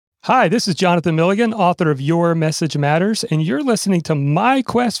Hi, this is Jonathan Milligan, author of Your Message Matters, and you're listening to My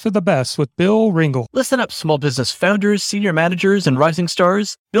Quest for the Best with Bill Ringle. Listen up, small business founders, senior managers, and rising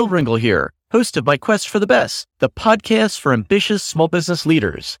stars. Bill Ringle here, host of My Quest for the Best, the podcast for ambitious small business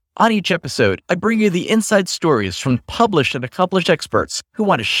leaders. On each episode, I bring you the inside stories from published and accomplished experts who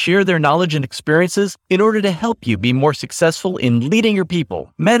want to share their knowledge and experiences in order to help you be more successful in leading your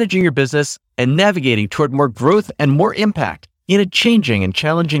people, managing your business, and navigating toward more growth and more impact in a changing and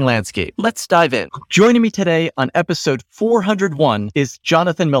challenging landscape. Let's dive in. Joining me today on episode 401 is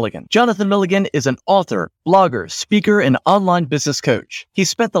Jonathan Milligan. Jonathan Milligan is an author, blogger, speaker, and online business coach. He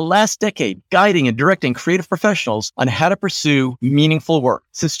spent the last decade guiding and directing creative professionals on how to pursue meaningful work.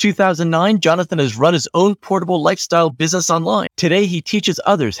 Since 2009, Jonathan has run his own portable lifestyle business online. Today, he teaches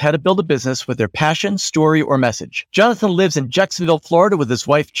others how to build a business with their passion, story, or message. Jonathan lives in Jacksonville, Florida with his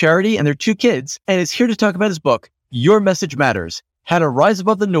wife, Charity, and their 2 kids, and is here to talk about his book, Your Message Matters: How to Rise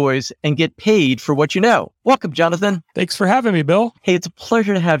Above the Noise and Get Paid for What You Know. Welcome, Jonathan. Thanks for having me, Bill. Hey, it's a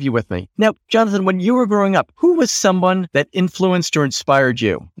pleasure to have you with me. Now, Jonathan, when you were growing up, who was someone that influenced or inspired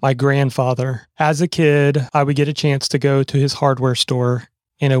you? My grandfather. As a kid, I would get a chance to go to his hardware store,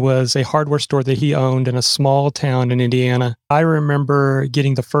 and it was a hardware store that he owned in a small town in Indiana. I remember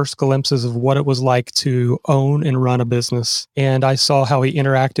getting the first glimpses of what it was like to own and run a business. And I saw how he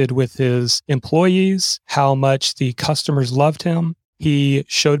interacted with his employees, how much the customers loved him. He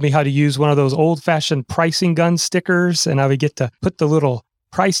showed me how to use one of those old-fashioned pricing gun stickers, and I would get to put the little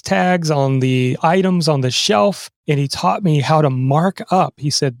price tags on the items on the shelf, and he taught me how to mark up. He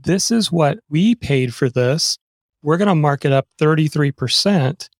said, "This is what we paid for this. We're going to mark it up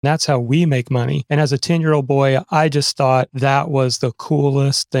 33%. That's how we make money." And as a 10-year-old boy, I just thought that was the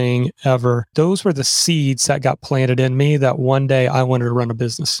coolest thing ever. Those were the seeds that got planted in me that one day I wanted to run a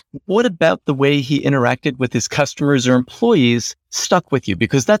business. What about the way he interacted with his customers or employees stuck with you?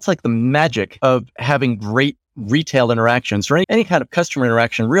 Because that's like the magic of having great retail interactions, or any kind of customer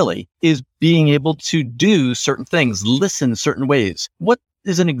interaction really, is being able to do certain things, listen certain ways. What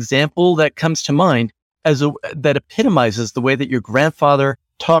is an example that comes to mind that epitomizes the way that your grandfather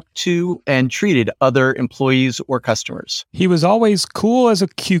talked to and treated other employees or customers? He was always cool as a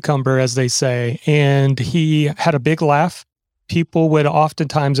cucumber, as they say, and he had a big laugh. People would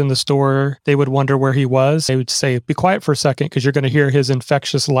oftentimes in the store, they would wonder where he was. They would say, "Be quiet for a second because you're going to hear his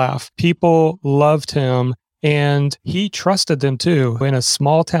infectious laugh." People loved him. And he trusted them too. In a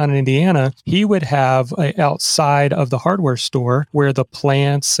small town in Indiana, he would have outside of the hardware store where the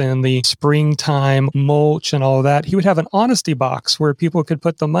plants and the springtime mulch and all of that, he would have an honesty box where people could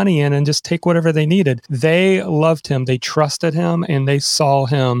put the money in and just take whatever they needed. They loved him, they trusted him, and they saw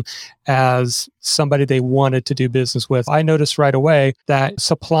him as somebody they wanted to do business with. I noticed right away that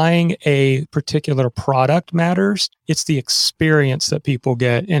supplying a particular product matters. It's the experience that people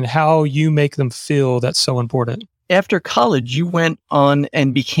get and how you make them feel that's so important. After college, you went on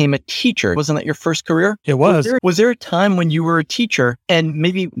and became a teacher. Wasn't that your first career? It was. Was there a time when you were a teacher, and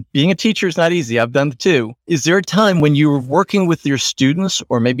maybe being a teacher is not easy, I've done it too. Is there a time when you were working with your students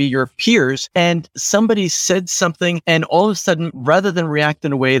or maybe your peers and somebody said something and all of a sudden, rather than react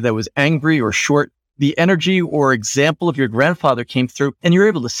in a way that was angry or short, the energy or example of your grandfather came through and you're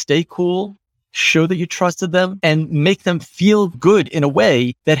able to stay cool, show that you trusted them, and make them feel good in a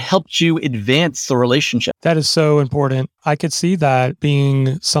way that helped you advance the relationship? That is so important. I could see that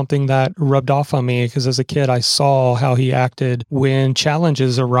being something that rubbed off on me because as a kid, I saw how he acted when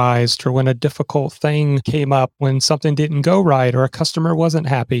challenges arise or when a difficult thing came up, when something didn't go right or a customer wasn't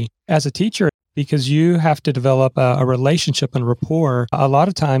happy. As a teacher, because you have to develop a relationship and rapport. A lot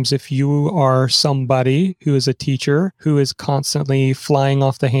of times, if you are somebody who is a teacher who is constantly flying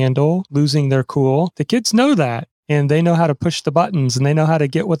off the handle, losing their cool, the kids know that. And they know how to push the buttons and they know how to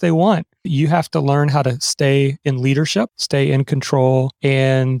get what they want. You have to learn how to stay in leadership, stay in control,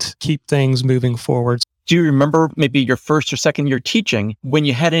 and keep things moving forward. Do you remember maybe your first or second year teaching when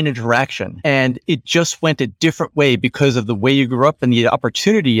you had an interaction and it just went a different way because of the way you grew up and the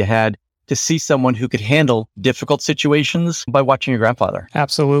opportunity you had to see someone who could handle difficult situations by watching your grandfather?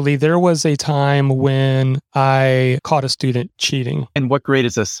 Absolutely. There was a time when I caught a student cheating. And what grade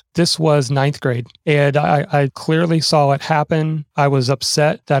is this? This was 9th grade. And I clearly saw it happen. I was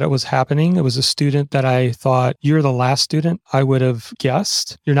upset that it was happening. It was a student that I thought, you're the last student I would have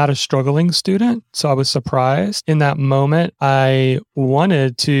guessed. You're not a struggling student. So I was surprised. In that moment, I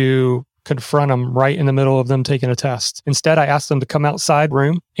wanted to confront them right in the middle of them taking a test. Instead, I asked them to come outside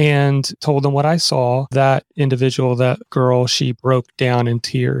room and told them what I saw. That individual, that girl, she broke down in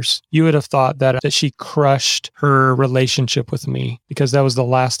tears. You would have thought that she crushed her relationship with me because that was the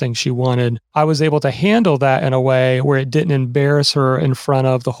last thing she wanted. I was able to handle that in a way where it didn't embarrass her in front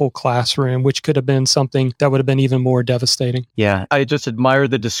of the whole classroom, which could have been something that would have been even more devastating. Yeah, I just admire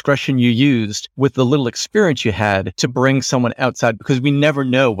the discretion you used with the little experience you had to bring someone outside, because we never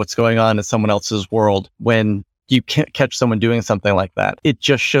know what's going on in someone else's world when you can't catch someone doing something like that. It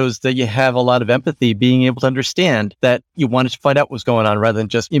just shows that you have a lot of empathy, being able to understand that you wanted to find out what's going on rather than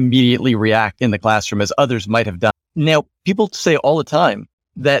just immediately react in the classroom as others might have done. Now, people say all the time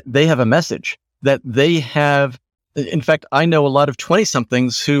that they have a message, that they have. In fact, I know a lot of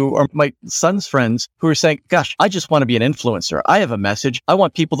 20-somethings who are my son's friends who are saying, gosh, I just want to be an influencer. I have a message. I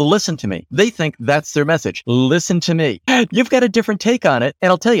want people to listen to me. They think that's their message. Listen to me. You've got a different take on it. And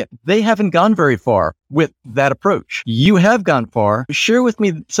I'll tell you, they haven't gone very far with that approach. You have gone far. Share with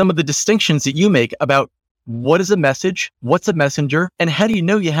me some of the distinctions that you make about what is a message, what's a messenger, and how do you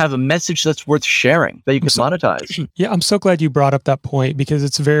know you have a message that's worth sharing, that you can monetize? Yeah, I'm so glad you brought up that point, because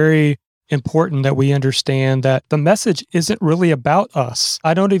it's very important that we understand that the message isn't really about us.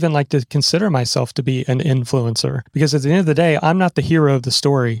 I don't even like to consider myself to be an influencer, because at the end of the day, I'm not the hero of the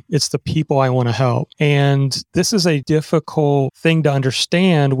story. It's the people I want to help. And this is a difficult thing to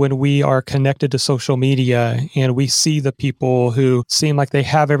understand when we are connected to social media and we see the people who seem like they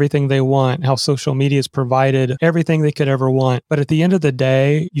have everything they want, how social media has provided everything they could ever want. But at the end of the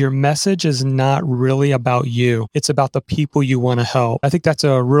day, your message is not really about you. It's about the people you want to help. I think that's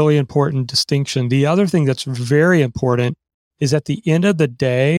a really important distinction. The other thing that's very important is at the end of the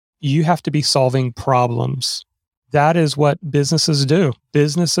day, you have to be solving problems. That is what businesses do.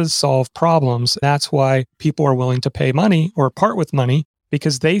 Businesses solve problems. That's why people are willing to pay money or part with money,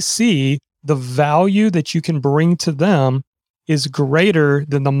 because they see the value that you can bring to them is greater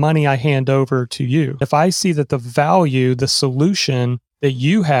than the money I hand over to you. If I see that the value, the solution that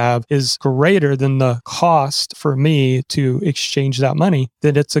you have is greater than the cost for me to exchange that money,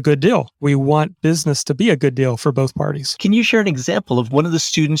 then it's a good deal. We want business to be a good deal for both parties. Can you share an example of one of the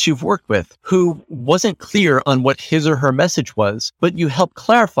students you've worked with who wasn't clear on what his or her message was, but you helped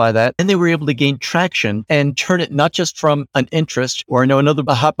clarify that and they were able to gain traction and turn it not just from an interest, or I know another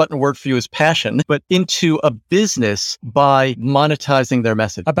hot button word for you is passion, but into a business by monetizing their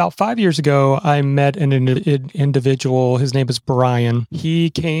message? About 5 years ago, I met an individual. His name is Brian. He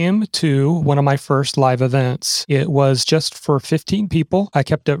came to one of my first live events. It was just for 15 people. I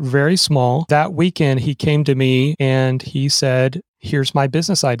kept it very small. That weekend, he came to me and he said, here's my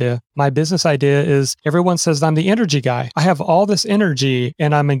business idea. My business idea is, everyone says I'm the energy guy. I have all this energy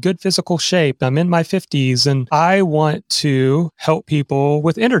and I'm in good physical shape. I'm in my 50s and I want to help people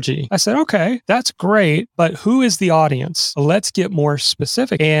with energy. I said, okay, that's great, but who is the audience? Let's get more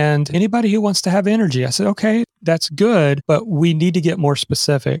specific. And anybody who wants to have energy. I said, okay, that's good, but we need to get more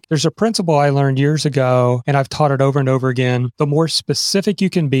specific. There's a principle I learned years ago, and I've taught it over and over again. The more specific you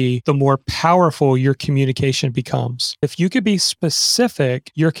can be, the more powerful your communication becomes. If you could be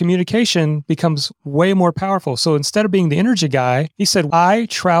specific, your communication becomes way more powerful. So instead of being the energy guy, he said, I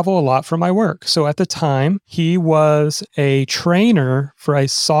travel a lot for my work. So at the time, he was a trainer for a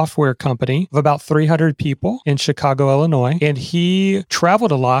software company of about 300 people in Chicago, Illinois. And he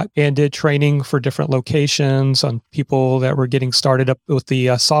traveled a lot and did training for different locations on people that were getting started up with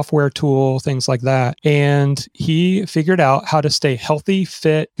the software tool, things like that. And he figured out how to stay healthy,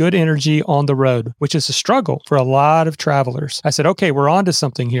 fit, good energy on the road, which is a struggle for a lot of travelers. I said, okay, we're on to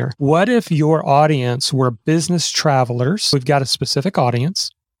something here. What if your audience were business travelers? We've got a specific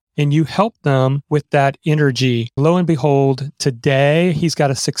audience, and you help them with that energy. Lo and behold, today he's got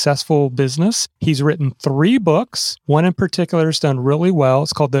a successful business. He's written 3 books. One in particular has done really well.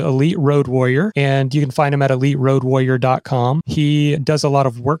 It's called The Elite Road Warrior, and you can find him at eliteroadwarrior.com. He does a lot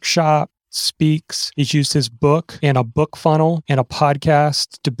of workshops, speaks. He's used his book and a book funnel and a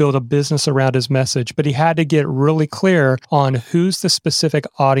podcast to build a business around his message. But he had to get really clear on who's the specific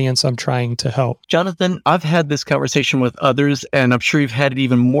audience I'm trying to help. Jonathan, I've had this conversation with others, and I'm sure you've had it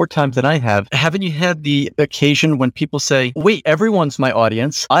even more times than I have. Haven't you had the occasion when people say, wait, everyone's my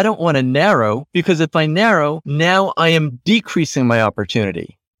audience. I don't want to narrow, because if I narrow, now I am decreasing my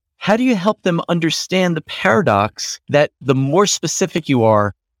opportunity. How do you help them understand the paradox that the more specific you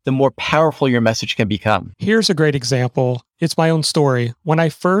are, the more powerful your message can become. Here's a great example. It's my own story. When I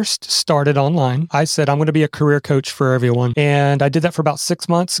first started online, I said, I'm going to be a career coach for everyone. And I did that for about 6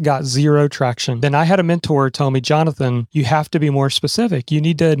 months, got zero traction. Then I had a mentor tell me, Jonathan, you have to be more specific. You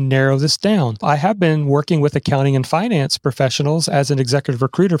need to narrow this down. I have been working with accounting and finance professionals as an executive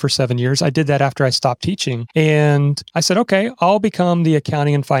recruiter for 7 years. I did that after I stopped teaching. And I said, okay, I'll become the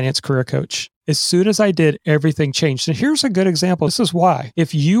accounting and finance career coach. As soon as I did, everything changed. And here's a good example. This is why.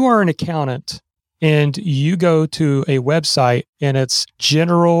 If you are an accountant and you go to a website and it's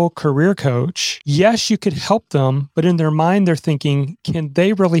general career coach, yes, you could help them, but in their mind, they're thinking, can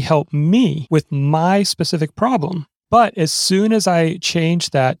they really help me with my specific problem? But as soon as I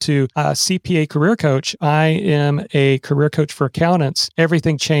changed that to a CPA career coach, I am a career coach for accountants,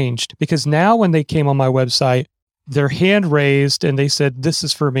 everything changed. Because now when they came on my website, their hand raised and they said, this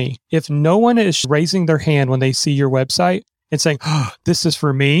is for me. If no one is raising their hand when they see your website and saying, oh, this is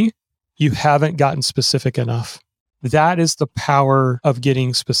for me, you haven't gotten specific enough. That is the power of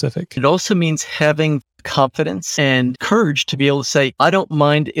getting specific. It also means having confidence and courage to be able to say, I don't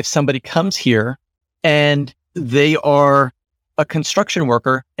mind if somebody comes here and they are a construction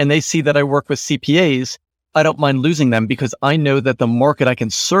worker and they see that I work with CPAs. I don't mind losing them because I know that the market I can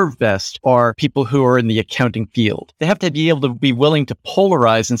serve best are people who are in the accounting field. They have to be able to be willing to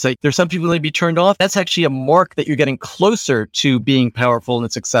polarize and say, there's some people that be turned off. That's actually a mark that you're getting closer to being powerful and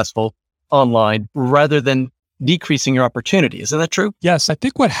successful online rather than decreasing your opportunity. Isn't that true? Yes. I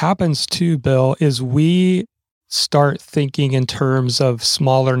think what happens too, Bill, is we start thinking in terms of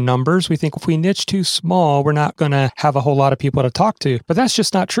smaller numbers. We think if we niche too small, we're not going to have a whole lot of people to talk to. But that's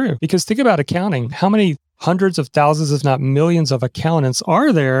just not true. Because think about accounting. How many hundreds of thousands, if not millions of accountants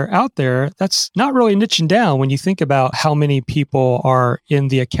are there out there? That's not really niching down when you think about how many people are in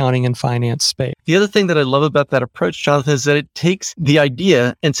the accounting and finance space. The other thing that I love about that approach, Jonathan, is that it takes the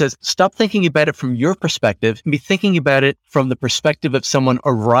idea and says, stop thinking about it from your perspective and be thinking about it from the perspective of someone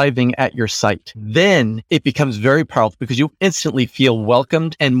arriving at your site. Then it becomes very powerful because you instantly feel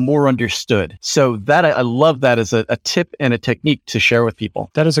welcomed and more understood. So that I love that as a tip and a technique to share with people.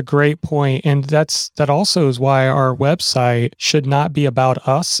 That is a great point. And that also is why our website should not be about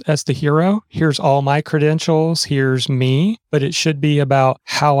us as the hero. Here's all my credentials. Here's me. But it should be about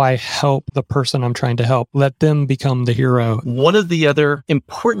how I help the person I'm trying to help. Let them become the hero. One of the other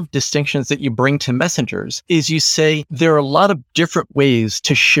important distinctions that you bring to messengers is you say there are a lot of different ways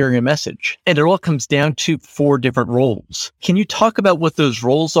to share your message. And it all comes down to 4 different roles. Can you talk about what those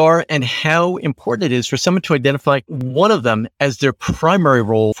roles are and how important it is for someone to identify one of them as their primary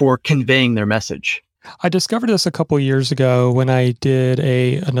role for conveying their message? I discovered this a couple years ago when I did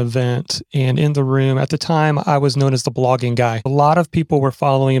an event, and in the room at the time, I was known as the blogging guy. A lot of people were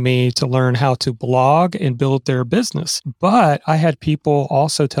following me to learn how to blog and build their business. But I had people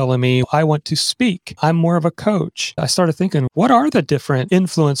also telling me, I want to speak. I'm more of a coach. I started thinking, what are the different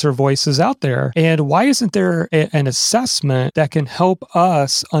influencer voices out there? And why isn't there an assessment that can help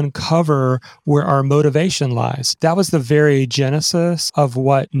us uncover where our motivation lies? That was the very genesis of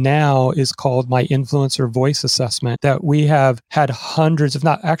what now is called my influencer voice assessment, that we have had hundreds, if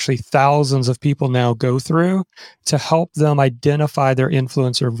not actually thousands of people now go through to help them identify their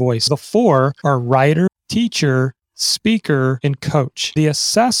influencer voice. The 4 are writer, teacher, speaker, and coach. The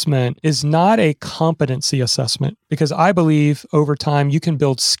assessment is not a competency assessment because I believe over time you can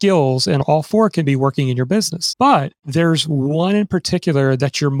build skills and all 4 can be working in your business. But there's one in particular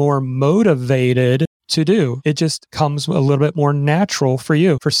that you're more motivated to do. It just comes a little bit more natural for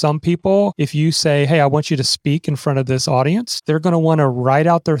you. For some people, if you say, hey, I want you to speak in front of this audience, they're going to want to write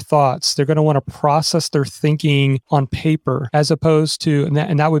out their thoughts. They're going to want to process their thinking on paper, as opposed to, and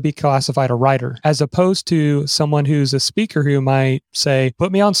that would be classified a writer, as opposed to someone who's a speaker who might say,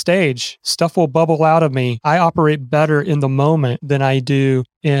 put me on stage, stuff will bubble out of me. I operate better in the moment than I do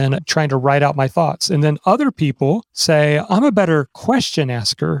in trying to write out my thoughts. And then other people say, I'm a better question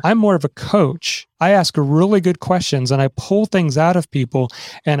asker. I'm more of a coach. I ask really good questions and I pull things out of people,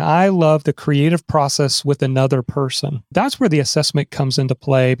 and I love the creative process with another person. That's where the assessment comes into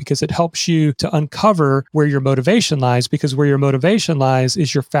play because it helps you to uncover where your motivation lies, because where your motivation lies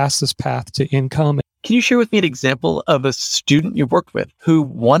is your fastest path to income. Can you share with me an example of a student you worked with who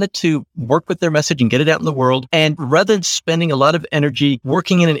wanted to work with their message and get it out in the world, and rather than spending a lot of energy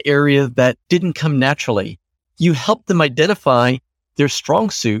working in an area that didn't come naturally, you helped them identify their strong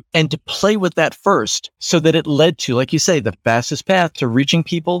suit and to play with that first so that it led to, like you say, the fastest path to reaching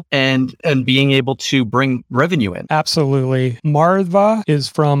people and being able to bring revenue in. Absolutely. Marva is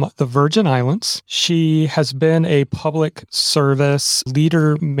from the Virgin Islands. She has been a public service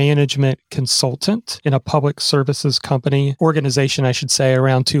leader management consultant in a public services company, organization, I should say,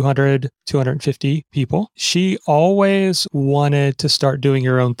 around 200, 250 people. She always wanted to start doing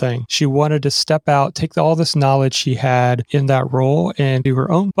her own thing. She wanted to step out, take all this knowledge she had in that role and do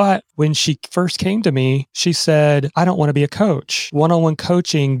her own. But when she first came to me, she said, I don't want to be a coach. One-on-one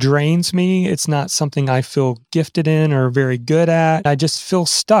coaching drains me. It's not something I feel gifted in or very good at. I just feel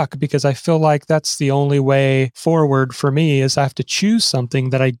stuck because I feel like that's the only way forward for me is I have to choose something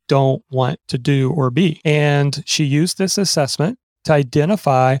that I don't want to do or be. And she used this assessment to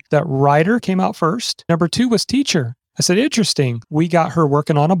identify that writer came out first. Number 2 was teacher. I said, interesting. We got her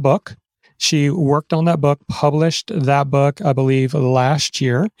working on a book. She worked on that book, published that book, I believe, last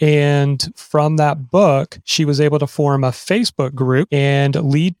year. And from that book, she was able to form a Facebook group and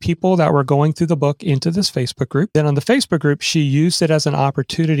lead people that were going through the book into this Facebook group. Then on the Facebook group, she used it as an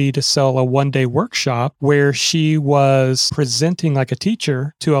opportunity to sell a one-day workshop where she was presenting like a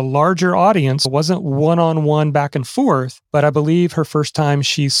teacher to a larger audience. It wasn't one-on-one back and forth, but I believe her first time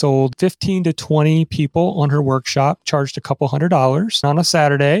she sold 15 to 20 people on her workshop, charged a couple $100 on a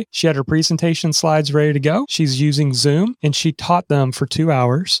Saturday. She had her presentation slides ready to go. She's using Zoom and she taught them for 2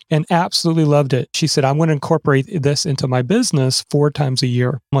 hours and absolutely loved it. She said, I'm going to incorporate this into my business 4 times a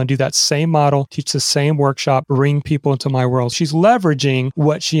year. I'm going to do that same model, teach the same workshop, bring people into my world. She's leveraging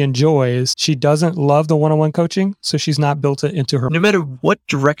what she enjoys. She doesn't love the one-on-one coaching, so she's not built it into her. No matter what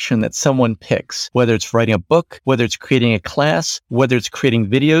direction that someone picks, whether it's writing a book, whether it's creating a class, whether it's creating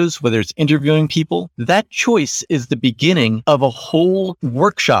videos, whether it's interviewing people, that choice is the beginning of a whole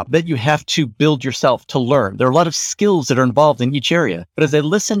workshop that you have to build yourself to learn. There are a lot of skills that are involved in each area. But as I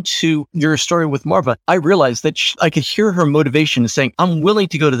listened to your story with Marva, I realized that I could hear her motivation saying, I'm willing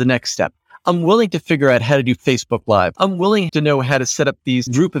to go to the next step. I'm willing to figure out how to do Facebook Live. I'm willing to know how to set up these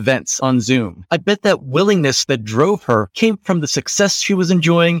group events on Zoom. I bet that willingness that drove her came from the success she was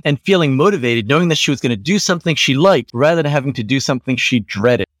enjoying and feeling motivated, knowing that she was going to do something she liked rather than having to do something she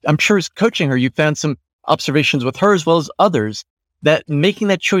dreaded. I'm sure as coaching her, you found some observations with her as well as others that making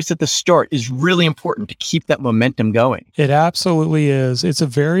that choice at the start is really important to keep that momentum going. It absolutely is. It's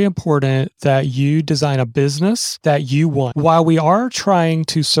very important that you design a business that you want. While we are trying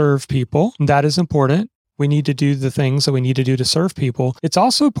to serve people, that is important. We need to do the things that we need to do to serve people. It's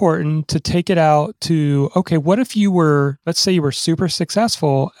also important to take it out to, okay, what if you were, let's say you were super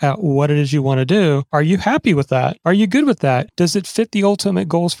successful at what it is you want to do. Are you happy with that? Are you good with that? Does it fit the ultimate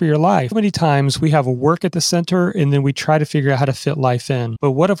goals for your life? Many times we have work at the center and then we try to figure out how to fit life in.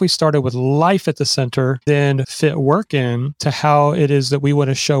 But what if we started with life at the center, then fit work in to how it is that we want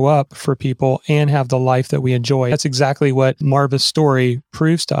to show up for people and have the life that we enjoy? That's exactly what Marva's story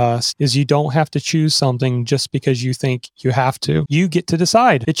proves to us, is you don't have to choose something just because you think you have to. You get to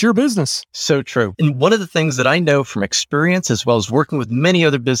decide. It's your business. So true. And one of the things that I know from experience, as well as working with many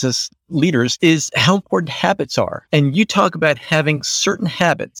other business leaders, is how important habits are. And you talk about having certain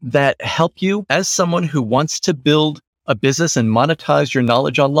habits that help you as someone who wants to build a business and monetize your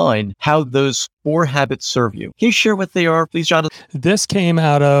knowledge online, how those 4 habits serve you. Can you share what they are, please, Jonathan? This came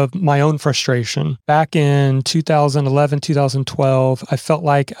out of my own frustration. Back in 2011, 2012, I felt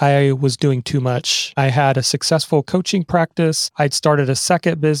like I was doing too much. I had a successful coaching practice. I'd started a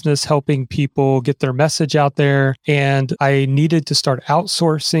second business helping people get their message out there, and I needed to start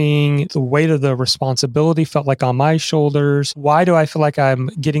outsourcing. The weight of the responsibility felt like on my shoulders. Why do I feel like I'm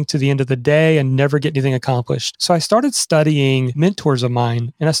getting to the end of the day and never get anything accomplished? So I started studying mentors of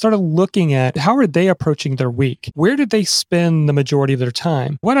mine, and I started looking at how are they approaching their week? Where did they spend the majority of their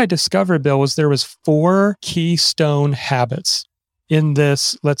time? What I discovered, Bill, was there was 4 keystone habits in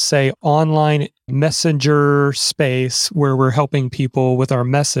this, let's say, online messenger space where we're helping people with our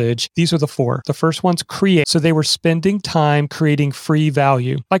message. These are the 4. The first one's create. So they were spending time creating free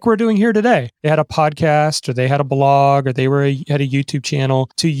value, like we're doing here today. They had a podcast, or they had a blog, or they had a YouTube channel,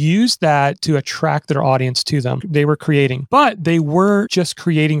 to use that to attract their audience to them. They were creating, but they were just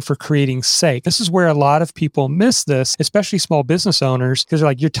creating for creating's sake. This is where a lot of people miss this, especially small business owners, because they're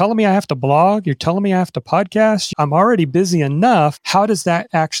like, you're telling me I have to blog? You're telling me I have to podcast? I'm already busy enough. How does that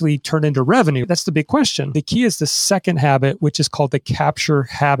actually turn into revenue? That's that's the big question. The key is the second habit, which is called the capture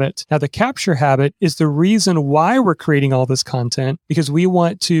habit. Now, the capture habit is the reason why we're creating all this content, because we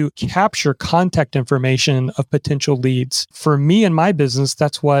want to capture contact information of potential leads. For me and my business,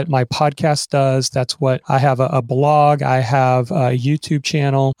 that's what my podcast does. That's what I have a blog. I have a YouTube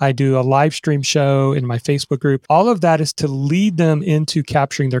channel. I do a live stream show in my Facebook group. All of that is to lead them into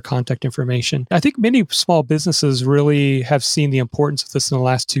capturing their contact information. I think many small businesses really have seen the importance of this in the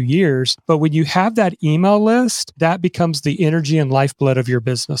last 2 years. But when you have that email list, that becomes the energy and lifeblood of your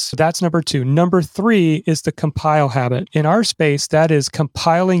business. So that's number 2. Number 3 is the compile habit. In our space, that is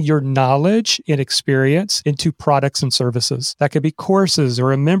compiling your knowledge and experience into products and services. That could be courses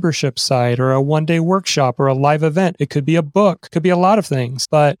or a membership site or a one-day workshop or a live event. It could be a book, could be a lot of things.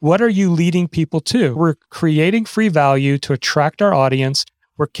 But what are you leading people to? We're creating free value to attract our audience.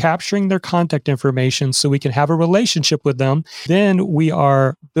 We're capturing their contact information so we can have a relationship with them. Then we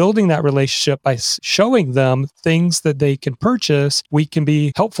are building that relationship by showing them things that they can purchase. We can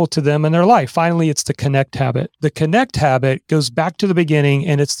be helpful to them in their life. Finally, it's the connect habit. The connect habit goes back to the beginning,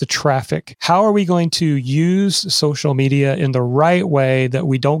 and it's the traffic. How are we going to use social media in the right way that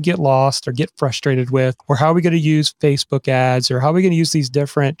we don't get lost or get frustrated with? Or how are we going to use Facebook ads? Or how are we going to use these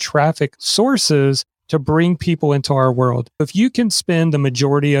different traffic sources to bring people into our world? If you can spend the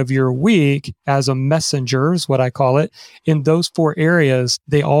majority of your week as a messenger, is what I call it, in those 4 areas,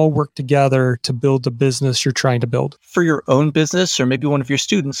 they all work together to build the business you're trying to build. For your own business or maybe one of your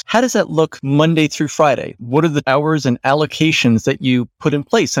students, how does that look Monday through Friday? What are the hours and allocations that you put in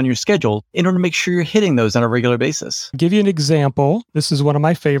place on your schedule in order to make sure you're hitting those on a regular basis? I'll give you an example. This is one of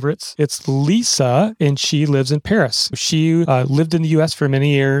my favorites. It's Lisa, and she lives in Paris. She lived in the US for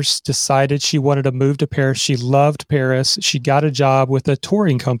many years, decided she wanted to move to Paris. She loved Paris. She got a job with a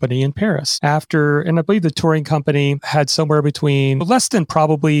touring company in Paris. And I believe the touring company had somewhere between less than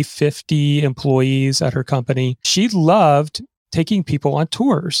probably 50 employees at her company. She loved taking people on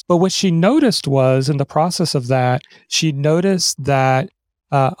tours. But what she noticed was, in the process of that, she noticed that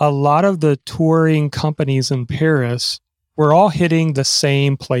a lot of the touring companies in Paris were all hitting the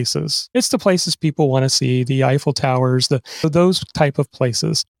same places. It's the places people want to see, the Eiffel Towers, those type of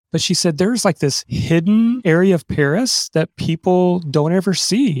places. But she said there's like this hidden area of Paris that people don't ever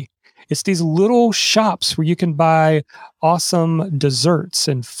see. It's these little shops where you can buy awesome desserts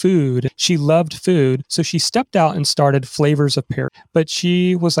and food. She loved food. So she stepped out and started Flavors of Paris. But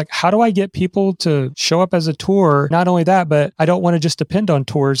she was like, how do I get people to show up as a tour? Not only that, but I don't want to just depend on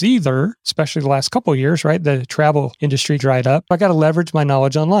tours either, especially the last couple of years, right? The travel industry dried up. I got to leverage my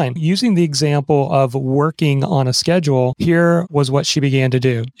knowledge online. Using the example of working on a schedule, here was what she began to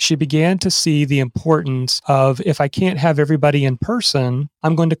do. She began to see the importance of, if I can't have everybody in person,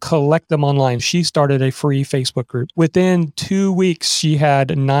 I'm going to collect them online. She started a free Facebook group. Within 2 weeks, she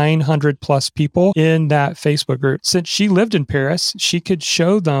had 900 plus people in that Facebook group. Since she lived in Paris, she could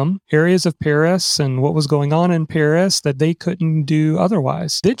show them areas of Paris and what was going on in Paris that they couldn't do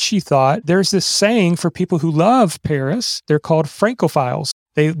otherwise. Then she thought, there's this saying for people who love Paris. They're called Francophiles.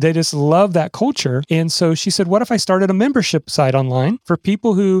 They just love that culture. And so she said, what if I started a membership site online for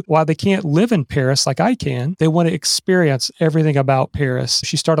people who, while they can't live in Paris like I can, they want to experience everything about Paris.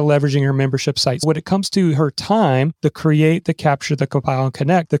 She started leveraging her membership sites. When it comes to her time, the create, the capture, the compile, and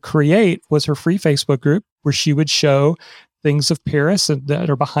connect, the create was her free Facebook group where she would show things of Paris that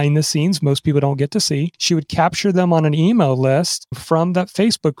are behind the scenes most people don't get to see. She would capture them on an email list from that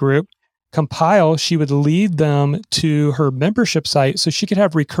Facebook group. Compile, she would lead them to her membership site so she could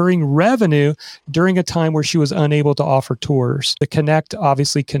have recurring revenue during a time where she was unable to offer tours. The connect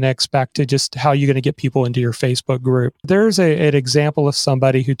obviously connects back to just how you're going to get people into your Facebook group. There's an example of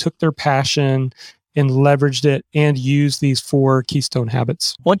somebody who took their passion and leveraged it and used these 4 keystone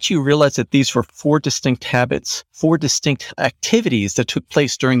habits. Once you realized that these were 4 distinct habits, 4 distinct activities that took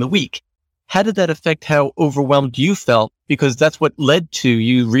place during the week, how did that affect how overwhelmed you felt? Because that's what led to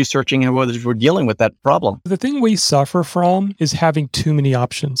you researching how others were dealing with that problem. The thing we suffer from is having too many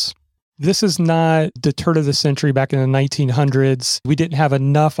options. This is not the turn of the century back in the 1900s. We didn't have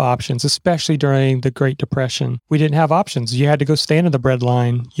enough options, especially during the Great Depression. We didn't have options. You had to go stand in the bread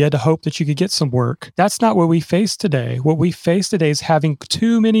line. You had to hope that you could get some work. That's not what we face today. What we face today is having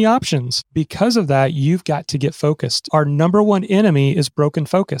too many options. Because of that, you've got to get focused. Our number one enemy is broken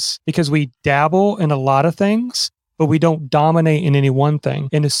focus because we dabble in a lot of things, but we don't dominate in any one thing.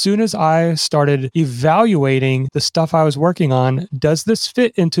 And as soon as I started evaluating the stuff I was working on, does this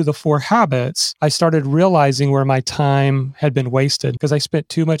fit into the 4 habits? I started realizing where my time had been wasted because I spent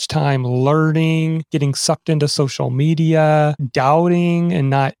too much time learning, getting sucked into social media, doubting and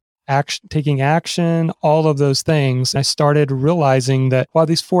not taking action, all of those things. I started realizing that while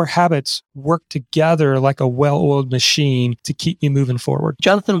these 4 habits work together like a well-oiled machine to keep me moving forward.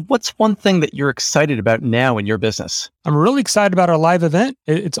 Jonathan, what's one thing that you're excited about now in your business? I'm really excited about our live event.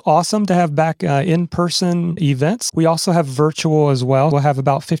 It's awesome to have back in-person events. We also have virtual as well. We'll have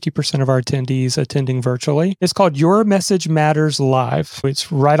about 50% of our attendees attending virtually. It's called Your Message Matters Live.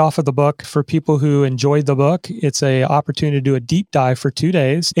 It's right off of the book. For people who enjoyed the book, it's an opportunity to do a deep dive for 2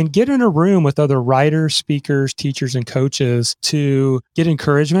 days and get in a room with other writers, speakers, teachers, and coaches to get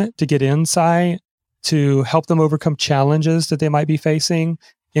encouragement, to get insight, to help them overcome challenges that they might be facing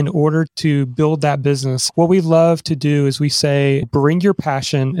in order to build that business. What we love to do is we say, bring your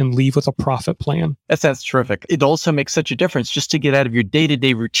passion and leave with a profit plan. That sounds terrific. It also makes such a difference just to get out of your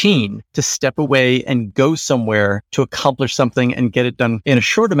day-to-day routine, to step away and go somewhere to accomplish something and get it done in a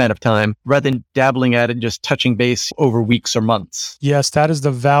short amount of time, rather than dabbling at it and just touching base over weeks or months. Yes, that is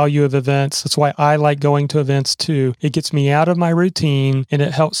the value of events. That's why I like going to events too. It gets me out of my routine and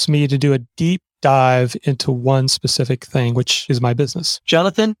it helps me to do a deep dive into one specific thing, which is my business.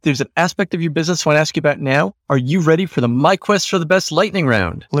 Jonathan, there's an aspect of your business I want to ask you about now. Are you ready for the My Quest for the Best lightning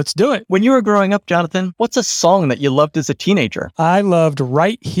round? Let's do it. When you were growing up, Jonathan, what's a song that you loved as a teenager? I loved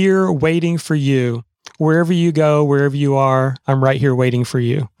Right Here Waiting for You. Wherever you go, wherever you are, I'm right here waiting for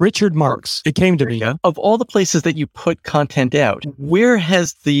you. Richard Marx. It came to me. Of all the places that you put content out, where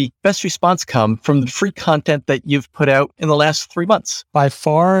has the best response come from the free content that you've put out in the last 3 months? By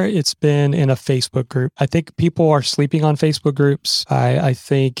far, it's been in a Facebook group. I think people are sleeping on Facebook groups. I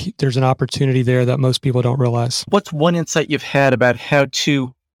think there's an opportunity there that most people don't realize. What's one insight you've had about how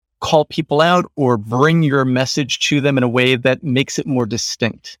to call people out or bring your message to them in a way that makes it more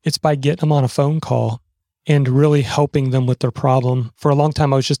distinct? It's by getting them on a phone call and really helping them with their problem. For a long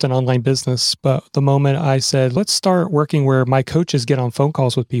time, I was just an online business. But the moment I said, let's start working where my coaches get on phone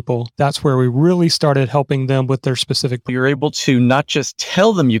calls with people, that's where we really started helping them with their specific. You're able to not just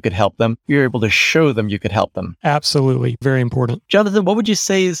tell them you could help them, you're able to show them you could help them. Absolutely. Very important. Jonathan, what would you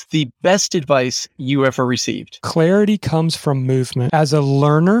say is the best advice you ever received? Clarity comes from movement. As a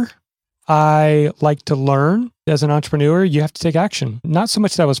learner, I like to learn. As an entrepreneur, you have to take action. Not so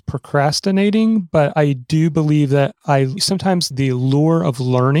much that I was procrastinating, but I do believe that sometimes the lure of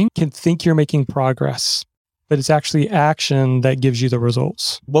learning can think you're making progress, but it's actually action that gives you the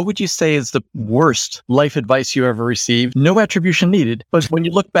results. What would you say is the worst life advice you ever received? No attribution needed, but when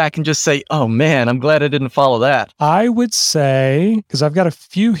you look back and just say, oh man, I'm glad I didn't follow that. I would say, because I've got a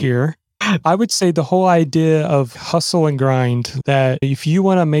few here, I would say the whole idea of hustle and grind, that if you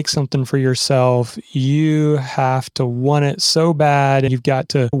want to make something for yourself, you have to want it so bad and you've got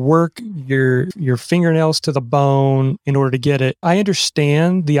to work your fingernails to the bone in order to get it. I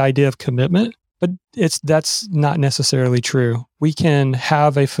understand the idea of commitment, but that's not necessarily true. We can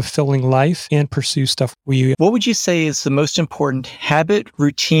have a fulfilling life and pursue stuff. What would you say is the most important habit,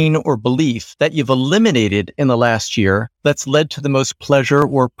 routine, or belief that you've eliminated in the last year that's led to the most pleasure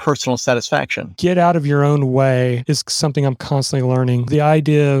or personal satisfaction? Get out of your own way is something I'm constantly learning. The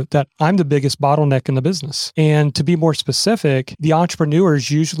idea that I'm the biggest bottleneck in the business. And to be more specific, the entrepreneur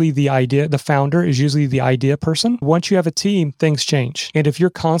is usually the founder is usually the idea person. Once you have a team, things change. And if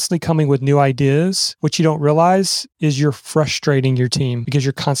you're constantly coming with new ideas, what you don't realize is you're frustrating your team because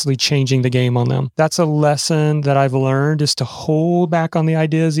you're constantly changing the game on them. That's a lesson that I've learned, is to hold back on the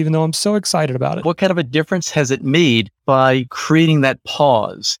ideas, even though I'm so excited about it. What kind of a difference has it made by creating that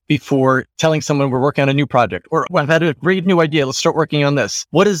pause before telling someone we're working on a new project, or I've had a great new idea, let's start working on this?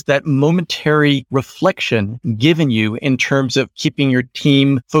 What has that momentary reflection given you in terms of keeping your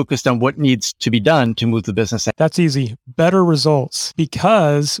team focused on what needs to be done to move the business? That's easy. Better results,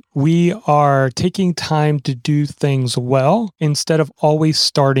 because we are taking time to do things well instead of always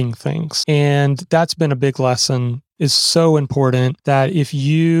starting things. And that's been a big lesson. Is so important that if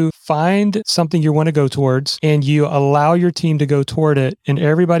you find something you want to go towards and you allow your team to go toward it and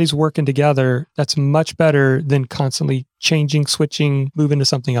everybody's working together, that's much better than constantly changing, switching, moving to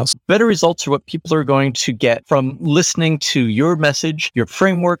something else. Better results are what people are going to get from listening to your message, your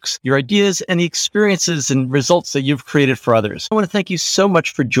frameworks, your ideas, and the experiences and results that you've created for others. I want to thank you so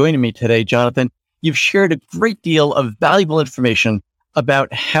much for joining me today, Jonathan. You've shared a great deal of valuable information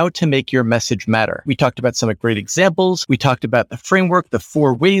about how to make your message matter. We talked about some great examples. We talked about the framework, the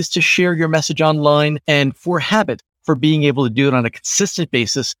 4 ways to share your message online, and 4 habits for being able to do it on a consistent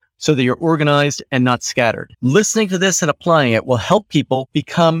basis so that you're organized and not scattered. Listening to this and applying it will help people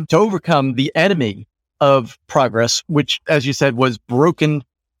overcome the enemy of progress, which, as you said, was broken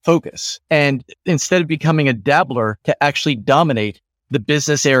focus. And instead of becoming a dabbler, to actually dominate the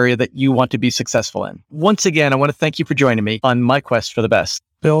business area that you want to be successful in. Once again, I want to thank you for joining me on My Quest for the Best.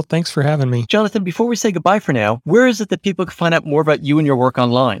 Bill, thanks for having me. Jonathan, before we say goodbye for now, where is it that people can find out more about you and your work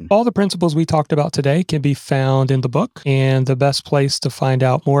online? All the principles we talked about today can be found in the book, and the best place to find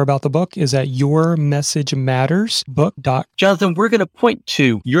out more about the book is at yourmessagemattersbook.com. Jonathan, we're going to point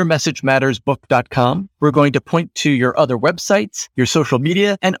to yourmessagemattersbook.com. We're going to point to your other websites, your social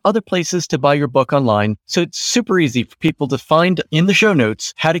media, and other places to buy your book online. So it's super easy for people to find in the show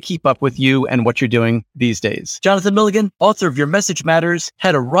notes how to keep up with you and what you're doing these days. Jonathan Milligan, author of Your Message Matters,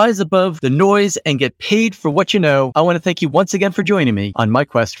 How to Rise Above the Noise and Get Paid for What You Know. I want to thank you once again for joining me on My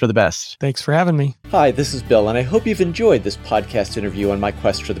Quest for the Best. Thanks for having me. Hi, this is Bill, and I hope you've enjoyed this podcast interview on My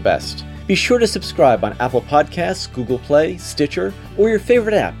Quest for the Best. Be sure to subscribe on Apple Podcasts, Google Play, Stitcher, or your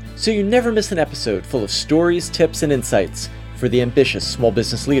favorite app so you never miss an episode full of stories, tips, and insights for the ambitious small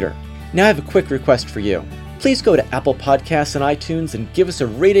business leader. Now I have a quick request for you. Please go to Apple Podcasts and iTunes and give us a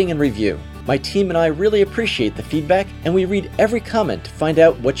rating and review. My team and I really appreciate the feedback, and we read every comment to find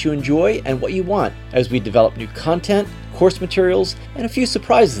out what you enjoy and what you want as we develop new content, course materials, and a few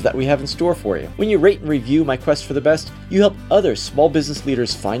surprises that we have in store for you. When you rate and review My Quest for the Best, you help other small business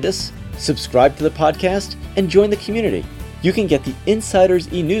leaders find us, subscribe to the podcast, and join the community. You can get the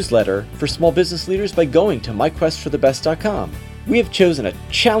Insiders e-newsletter for small business leaders by going to myquestforthebest.com. We have chosen a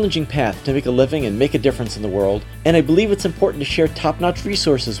challenging path to make a living and make a difference in the world, and I believe it's important to share top-notch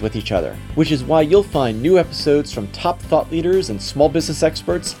resources with each other, which is why you'll find new episodes from top thought leaders and small business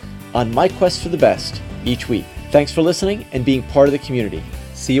experts on My Quest for the Best each week. Thanks for listening and being part of the community.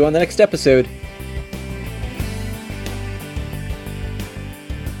 See you on the next episode.